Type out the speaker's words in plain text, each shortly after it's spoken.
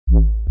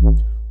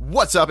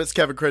What's up? It's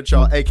Kevin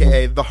Crenshaw,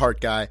 aka The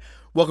Heart Guy.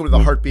 Welcome to The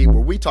Heartbeat,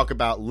 where we talk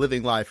about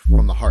living life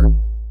from the heart.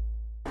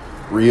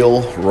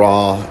 Real,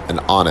 raw,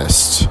 and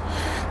honest.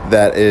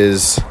 That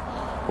is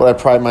what I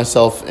pride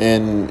myself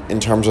in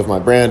terms of my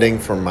branding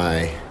for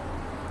my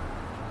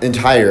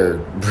entire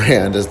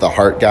brand as The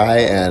Heart Guy.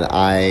 And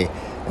I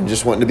am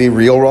just wanting to be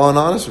real, raw, and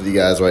honest with you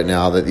guys right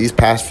now that these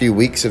past few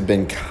weeks have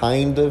been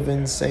kind of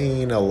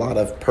insane. A lot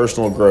of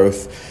personal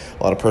growth,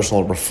 a lot of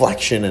personal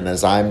reflection. And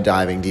as I'm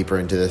diving deeper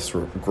into this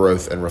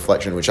growth and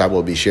reflection, which I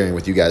will be sharing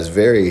with you guys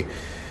very,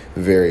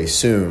 very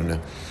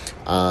soon,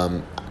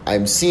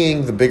 I'm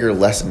seeing the bigger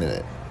lesson in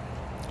it.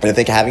 And I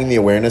think having the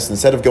awareness,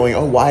 instead of going,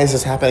 oh, why is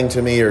this happening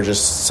to me? Or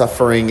just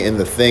suffering in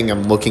the thing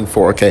I'm looking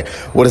for. Okay,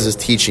 what is this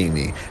teaching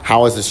me?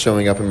 How is this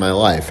showing up in my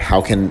life?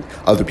 How can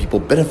other people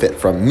benefit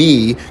from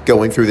me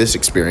going through this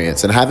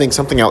experience? And having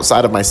something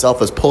outside of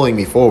myself is pulling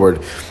me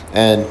forward.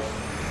 And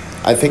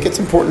I think it's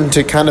important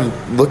to kind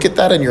of look at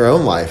that in your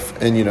own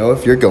life. And, you know,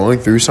 if you're going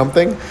through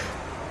something,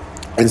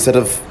 instead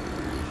of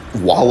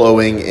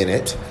wallowing in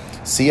it,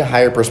 see a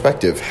higher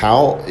perspective.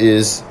 How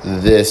is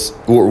this,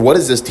 or what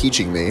is this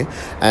teaching me?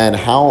 And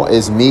how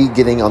is me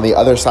getting on the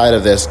other side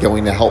of this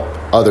going to help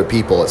other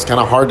people? It's kind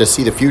of hard to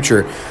see the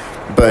future,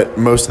 but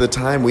most of the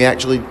time we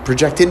actually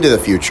project into the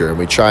future and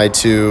we try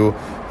to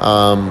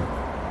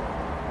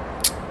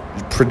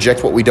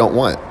project what we don't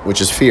want, which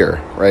is fear,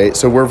 right?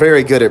 So we're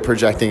very good at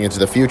projecting into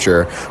the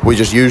future. We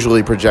just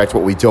usually project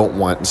what we don't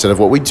want instead of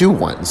what we do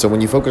want. And so when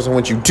you focus on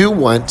what you do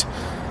want,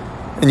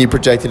 and you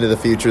project into the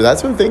future,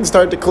 that's when things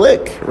start to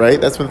click,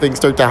 right? That's when things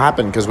start to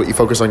happen because what you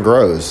focus on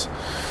grows.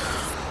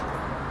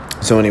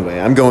 So anyway,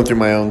 I'm going through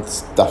my own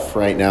stuff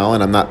right now,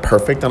 and I'm not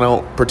perfect, and I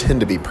don't pretend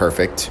to be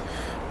perfect,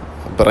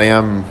 but I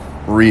am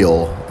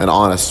real and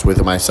honest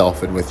with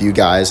myself and with you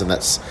guys, and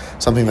that's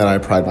something that I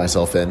pride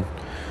myself in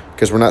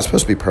because we're not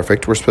supposed to be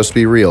perfect. We're supposed to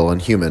be real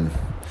and human.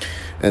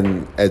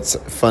 And it's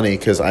funny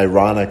because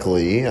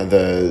ironically,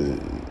 the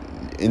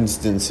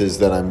instances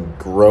that I'm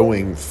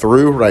growing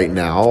through right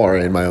now are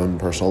in my own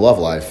personal love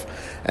life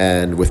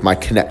and with my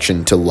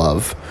connection to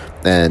love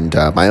and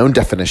my own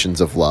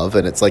definitions of love.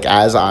 And it's like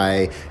as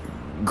I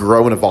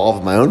grow and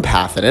evolve my own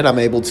path in it, I'm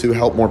able to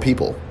help more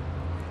people,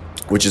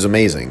 which is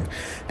amazing.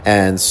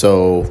 And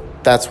so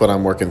that's what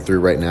I'm working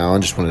through right now.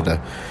 And just wanted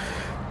to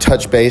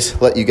touch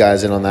base, let you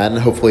guys in on that. And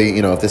hopefully,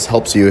 you know, if this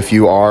helps you, if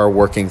you are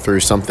working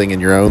through something in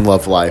your own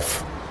love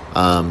life,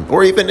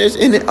 or even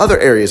in other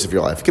areas of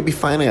your life. It could be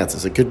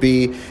finances. It could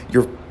be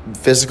your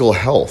physical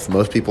health.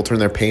 Most people turn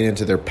their pain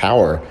into their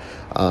power,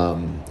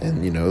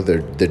 and, you know,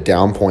 their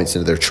down points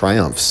into their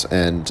triumphs.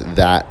 And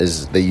that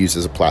is, they use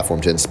as a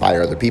platform to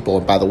inspire other people.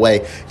 And by the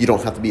way, you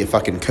don't have to be a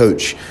fucking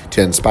coach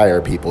to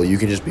inspire people. You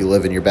can just be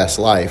living your best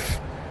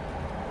life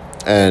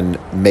and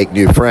make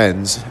new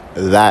friends.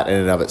 That in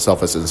and of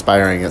itself is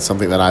inspiring. It's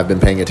something that I've been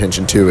paying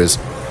attention to is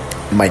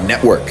my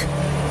network.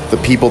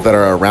 The people that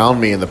are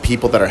around me and the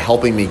people that are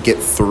helping me get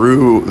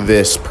through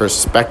this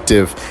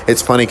perspective.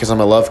 It's funny because I'm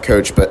a love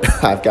coach, but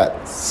I've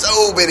got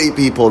so many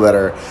people that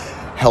are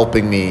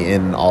helping me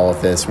in all of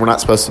this. We're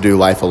not supposed to do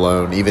life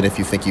alone. Even if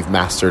you think you've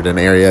mastered an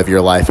area of your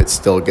life, it's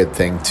still a good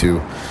thing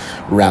to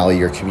rally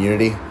your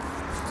community,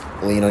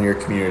 lean on your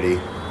community,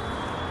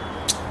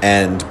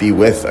 and be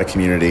with a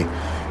community.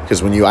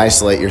 Because when you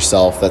isolate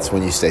yourself, that's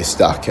when you stay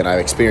stuck. And I've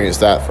experienced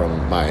that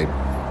from my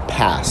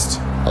past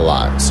a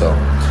lot. So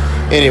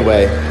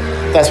anyway,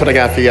 that's what I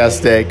got for you guys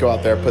today. Go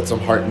out there, put some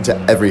heart into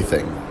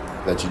everything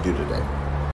that you do today.